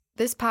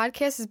This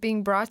podcast is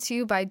being brought to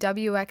you by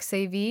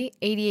WXAV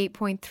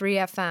 88.3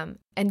 FM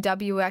and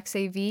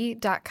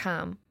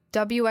WXAV.com.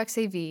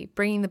 WXAV,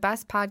 bringing the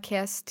best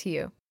podcasts to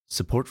you.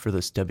 Support for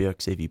this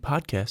WXAV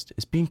podcast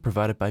is being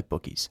provided by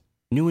Bookies,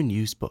 new and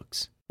used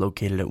books.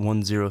 Located at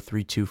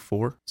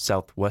 10324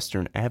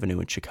 Southwestern Avenue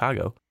in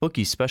Chicago,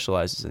 Bookies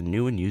specializes in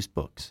new and used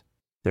books.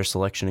 Their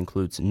selection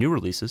includes new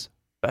releases,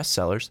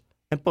 bestsellers,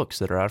 and books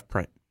that are out of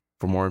print.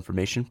 For more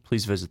information,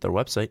 please visit their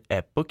website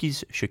at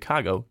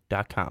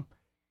bookieschicago.com.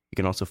 You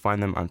can also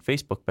find them on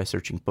Facebook by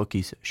searching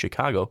Bookies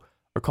Chicago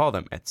or call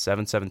them at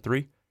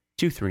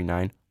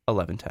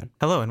 773-239-1110.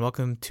 Hello and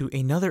welcome to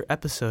another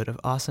episode of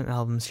Awesome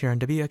Albums here on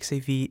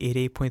WXAV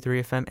 88.3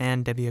 FM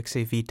and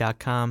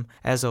WXAV.com.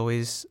 As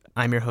always,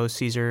 I'm your host,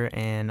 Caesar,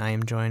 and I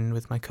am joined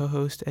with my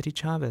co-host, Eddie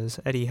Chavez.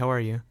 Eddie, how are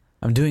you?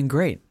 I'm doing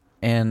great,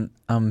 and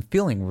I'm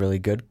feeling really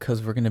good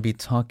because we're going to be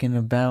talking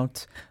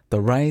about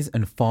The Rise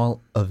and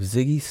Fall of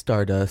Ziggy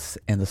Stardust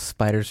and the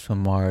Spiders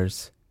from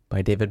Mars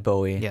by David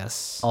Bowie.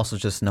 Yes. Also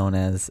just known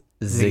as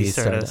Ziggy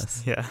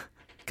Stardust. Yeah.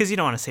 Because you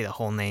don't want to say the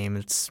whole name.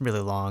 It's really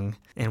long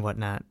and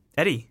whatnot.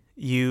 Eddie,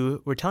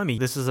 you were telling me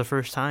this is the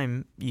first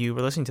time you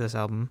were listening to this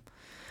album.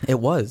 It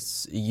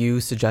was.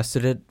 You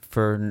suggested it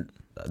for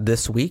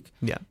this week.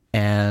 Yeah.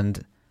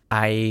 And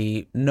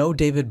I know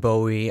David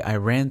Bowie. I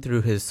ran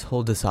through his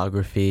whole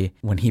discography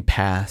when he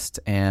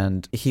passed,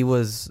 and he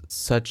was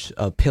such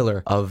a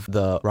pillar of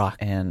the rock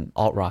and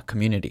alt-rock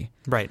community.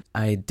 Right.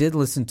 I did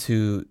listen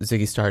to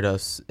Ziggy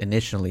Stardust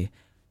initially,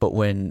 but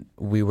when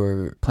we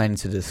were planning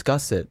to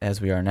discuss it, as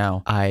we are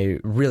now, I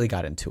really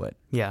got into it.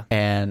 Yeah.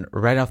 And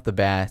right off the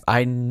bat,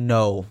 I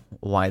know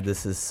why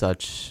this is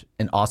such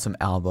an awesome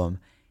album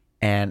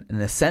and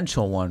an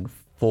essential one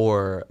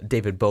for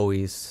David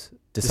Bowie's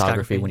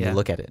discography when you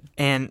look at it.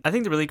 And I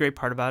think the really great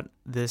part about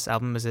this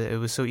album is that it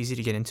was so easy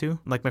to get into.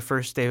 Like, my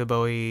first David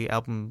Bowie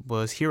album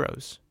was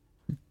Heroes.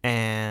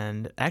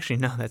 And actually,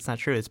 no, that's not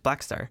true. It's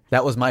Black Star.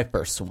 That was my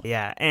first one.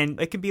 Yeah,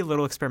 and it can be a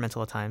little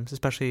experimental at times,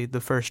 especially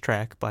the first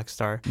track, Black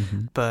Star.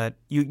 Mm-hmm. But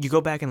you go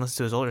back and listen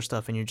to his older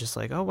stuff, and you're just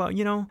like, oh, well,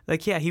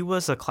 yeah, he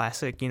was a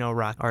classic,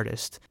 rock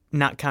artist.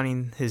 Not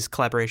counting his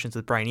collaborations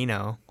with Brian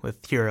Eno,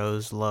 with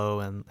Heroes, Low,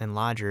 and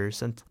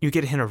Lodgers. And you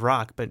get a hint of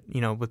rock, but,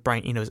 with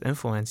Brian Eno's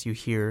influence, you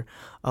hear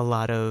a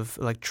lot of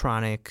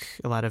electronic,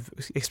 a lot of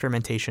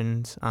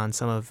experimentations on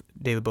some of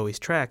David Bowie's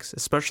tracks,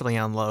 especially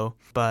on Low.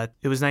 But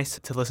it was nice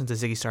to listen to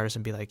Ziggy Stardust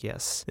and be like,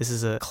 yes, this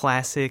is a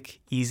classic,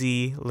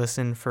 easy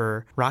listen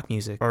for rock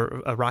music,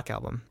 or a rock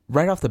album.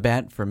 Right off the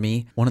bat, for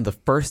me, one of the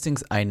first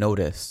things I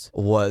noticed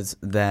was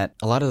that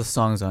a lot of the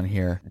songs on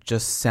here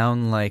just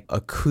sound like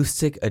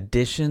acoustic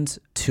additions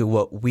to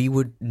what we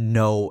would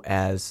know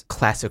as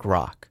classic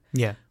rock.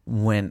 Yeah.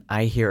 When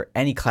I hear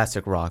any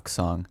classic rock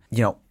song,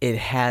 it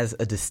has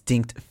a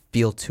distinct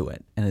feel to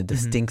it and a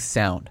distinct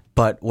sound.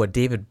 But what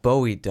David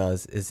Bowie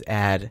does is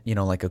add,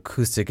 like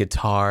acoustic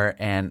guitar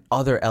and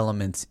other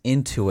elements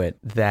into it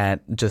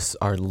that just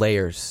are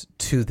layers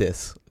to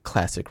this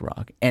classic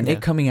rock. And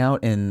it coming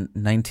out in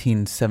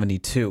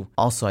 1972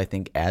 also, I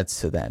think,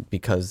 adds to that,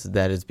 because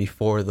that is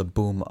before the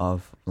boom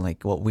of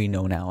what we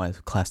know now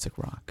as classic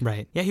rock.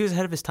 Right. Yeah, he was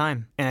ahead of his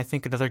time. And I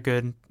think another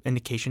good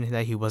indication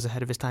that he was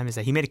ahead of his time is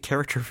that he made a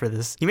character for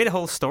this. He made a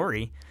whole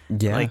story.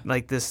 Yeah.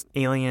 Like this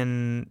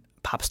alien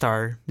pop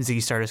star,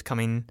 Ziggy Stardust,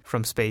 coming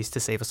from space to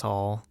save us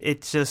all.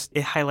 It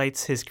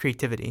highlights his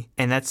creativity.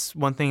 And that's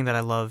one thing that I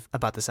love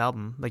about this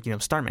album.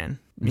 Starman.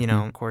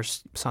 Of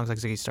course, songs like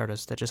Ziggy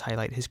Stardust that just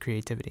highlight his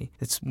creativity.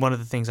 It's one of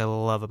the things I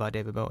love about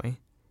David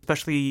Bowie.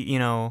 Especially,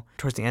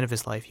 towards the end of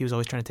his life, he was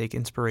always trying to take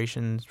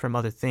inspirations from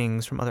other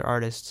things, from other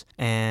artists.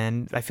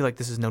 And I feel like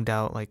this is no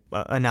doubt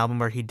an album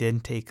where he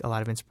did take a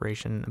lot of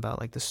inspiration about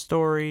the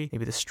story,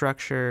 maybe the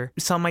structure.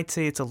 Some might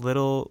say it's a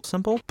little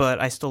simple, but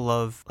I still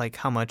love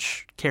how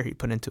much care he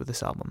put into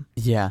this album.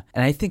 Yeah,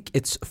 and I think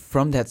it's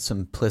from that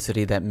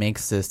simplicity that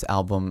makes this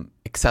album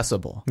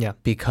accessible. Yeah.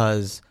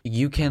 Because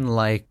you can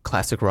like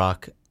classic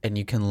rock and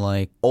you can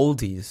like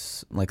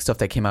oldies, like stuff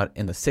that came out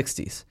in the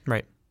 60s.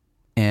 Right.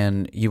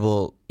 And you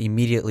will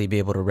immediately be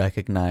able to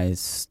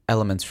recognize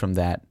elements from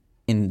that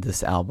in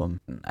this album.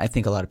 I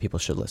think a lot of people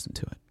should listen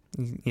to it.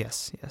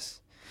 Yes.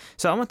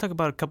 So I want to talk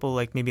about a couple,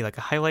 maybe a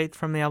highlight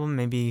from the album,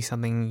 maybe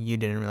something you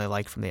didn't really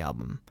like from the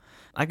album.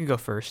 I could go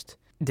first.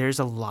 There's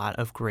a lot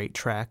of great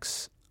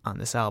tracks on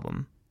this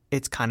album.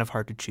 It's kind of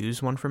hard to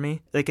choose one for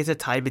me. It's a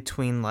tie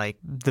between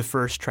the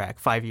first track,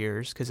 5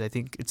 Years, because I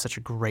think it's such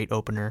a great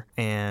opener,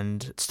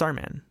 and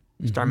Starman.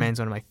 Mm-hmm. Starman's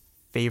one of my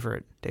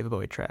favorite David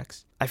Bowie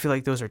tracks. I feel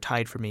like those are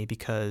tied for me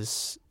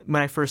because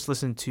when I first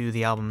listened to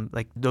the album,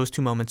 those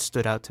two moments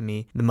stood out to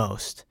me the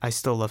most. I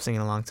still love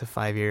singing along to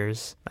 5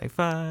 Years,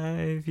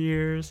 5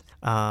 Years.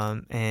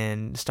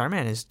 And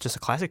Starman is just a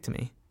classic to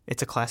me.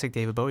 It's a classic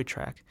David Bowie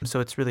track.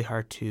 So it's really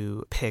hard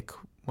to pick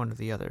one or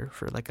the other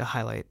for a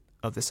highlight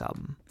of this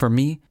album. For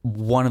me,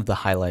 one of the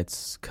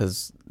highlights,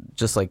 because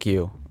just like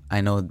you,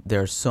 I know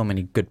there are so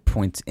many good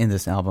points in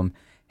this album,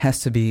 has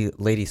to be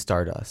Lady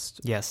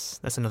Stardust. Yes,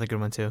 that's another good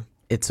one too.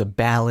 It's a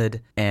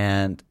ballad,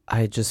 and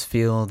I just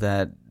feel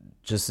that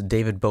just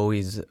David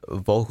Bowie's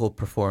vocal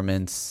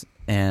performance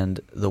and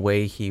the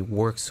way he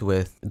works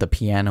with the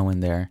piano in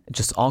there, it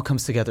just all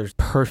comes together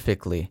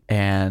perfectly.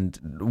 And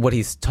what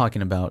he's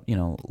talking about,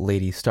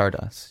 Lady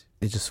Stardust,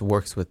 it just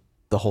works with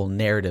the whole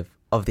narrative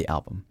of the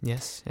album.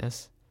 Yes.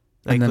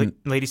 And then,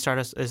 Lady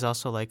Stardust is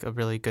also like a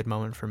really good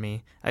moment for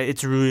me.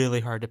 It's really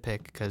hard to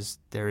pick because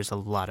there is a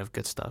lot of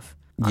good stuff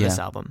on this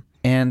album.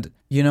 And,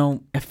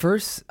 at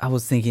first I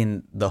was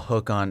thinking the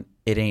hook on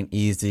It Ain't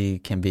Easy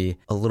can be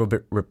a little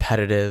bit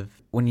repetitive.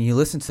 When you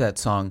listen to that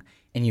song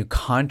and you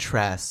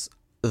contrast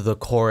the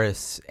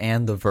chorus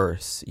and the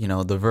verse,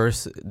 the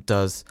verse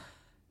does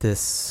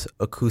this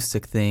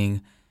acoustic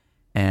thing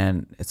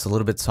and it's a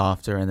little bit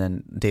softer, and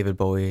then David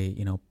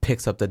Bowie,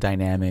 picks up the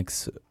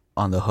dynamics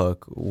on the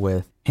hook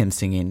with him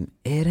singing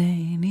It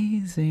Ain't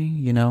Easy,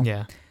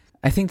 Yeah.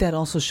 I think that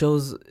also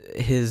shows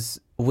his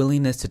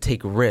willingness to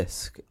take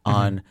risk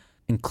on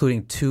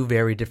including two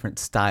very different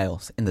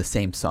styles in the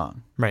same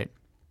song. Right.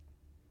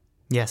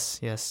 Yes.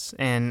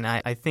 And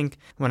I think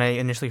when I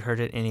initially heard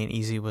it, It Ain't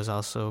Easy was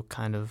also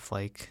kind of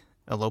like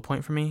a low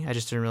point for me. I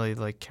just didn't really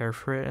like care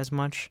for it as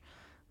much.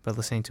 But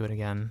listening to it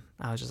again,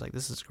 I was just like,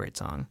 this is a great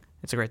song.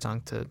 It's a great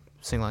song to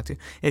sing along to.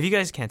 If you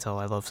guys can't tell,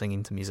 I love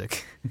singing to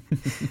music.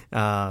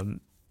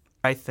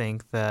 I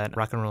think that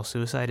Rock and Roll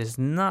Suicide is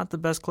not the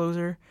best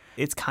closer.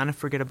 It's kind of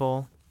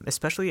forgettable,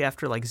 especially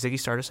after like Ziggy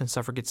Stardust and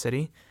Suffragette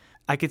City.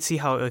 I could see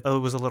how it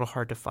was a little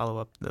hard to follow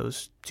up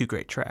those two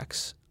great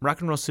tracks. Rock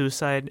and Roll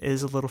Suicide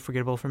is a little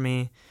forgettable for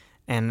me,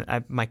 and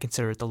I might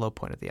consider it the low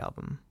point of the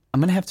album. I'm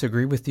going to have to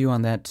agree with you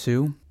on that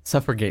too.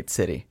 Suffragette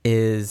City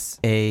is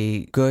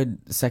a good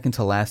second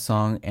to last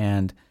song,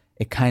 and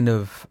it kind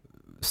of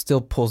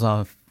still pulls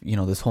off,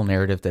 this whole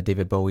narrative that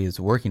David Bowie is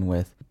working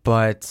with.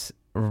 But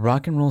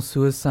Rock and Roll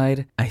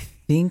Suicide, I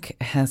think,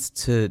 has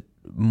to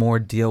more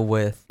deal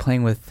with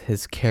playing with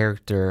his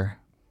character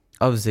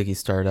of Ziggy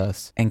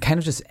Stardust and kind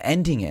of just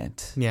ending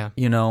it. Yeah.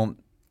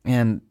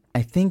 And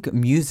I think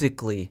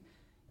musically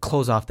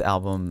close off the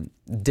album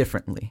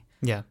differently.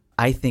 Yeah.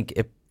 I think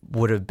it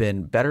would have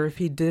been better if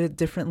he did it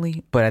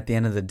differently, but at the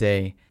end of the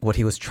day, what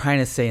he was trying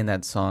to say in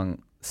that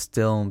song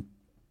still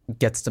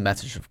gets the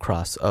message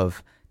across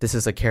of this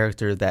is a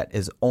character that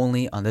is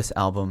only on this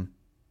album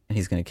and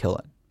he's going to kill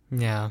it.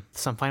 Yeah.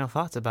 Some final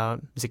thoughts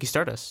about Ziggy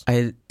Stardust.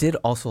 I did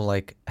also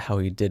like how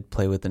he did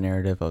play with the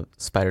narrative of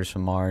Spiders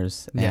from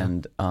Mars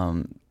and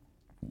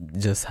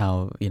just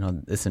how,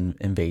 this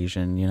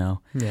invasion,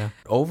 Yeah.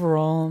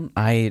 Overall,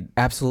 I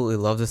absolutely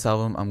love this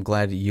album. I'm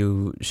glad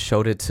you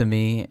showed it to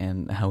me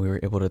and how we were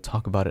able to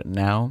talk about it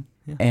now.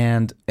 Yeah.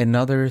 And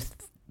another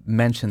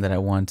mention that I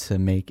want to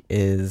make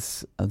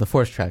is the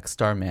fourth track,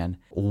 Starman,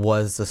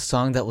 was the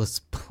song that was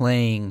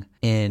playing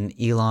in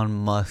Elon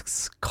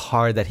Musk's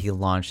car that he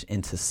launched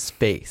into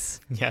space.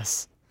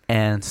 Yes.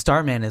 And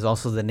Starman is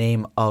also the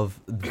name of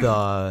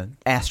the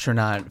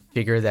astronaut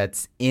figure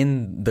that's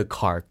in the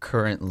car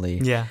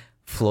currently,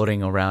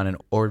 floating around and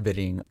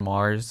orbiting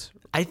Mars.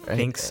 I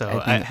think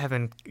so. I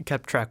haven't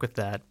kept track with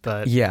that,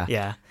 but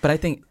yeah. But I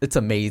think it's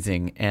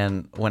amazing.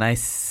 And when I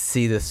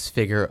see this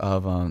figure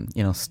of,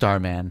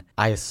 Starman,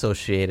 I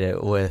associate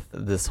it with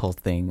this whole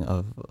thing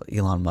of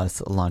Elon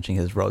Musk launching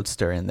his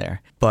Roadster in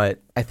there.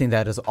 But I think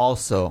that is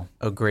also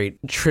a great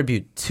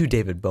tribute to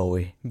David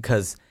Bowie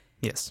because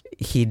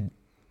he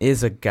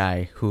is a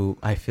guy who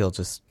I feel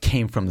just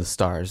came from the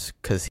stars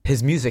because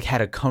his music had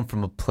to come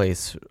from a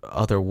place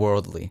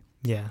otherworldly.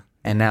 Yeah.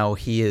 And now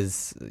he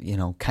is,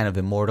 kind of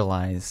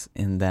immortalized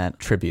in that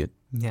tribute.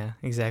 Yeah,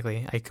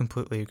 exactly. I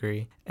completely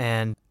agree.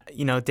 And,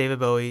 David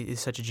Bowie is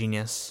such a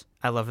genius.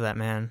 I love that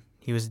man.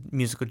 He was a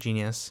musical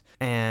genius.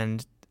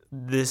 And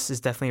this is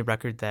definitely a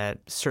record that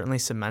certainly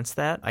cements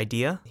that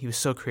idea. He was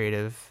so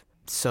creative,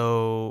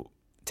 so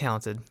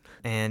talented.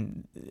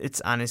 And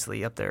it's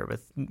honestly up there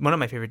with one of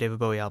my favorite David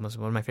Bowie albums,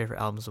 one of my favorite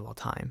albums of all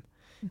time.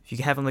 If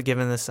you haven't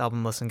given this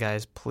album a listen,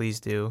 guys, please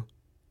do.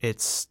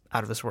 It's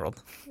out of this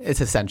world. It's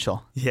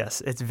essential.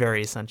 Yes, it's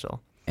very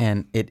essential.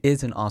 And it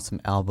is an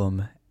awesome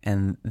album.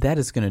 And that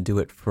is going to do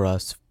it for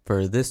us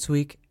for this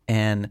week.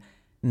 And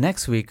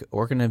next week,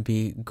 we're going to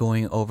be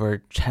going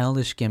over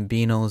Childish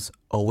Gambino's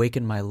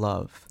Awaken My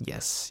Love.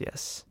 Yes.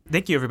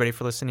 Thank you, everybody,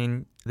 for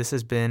listening. This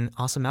has been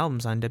Awesome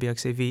Albums on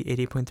WXAV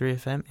 88.3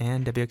 FM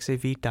and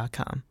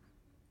WXAV.com.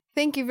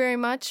 Thank you very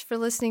much for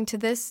listening to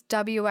this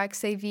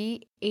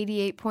WXAV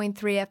 88.3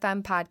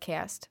 FM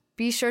podcast.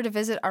 Be sure to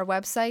visit our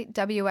website,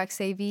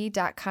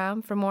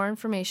 WXAV.com, for more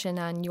information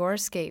on your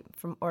escape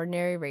from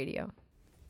ordinary radio.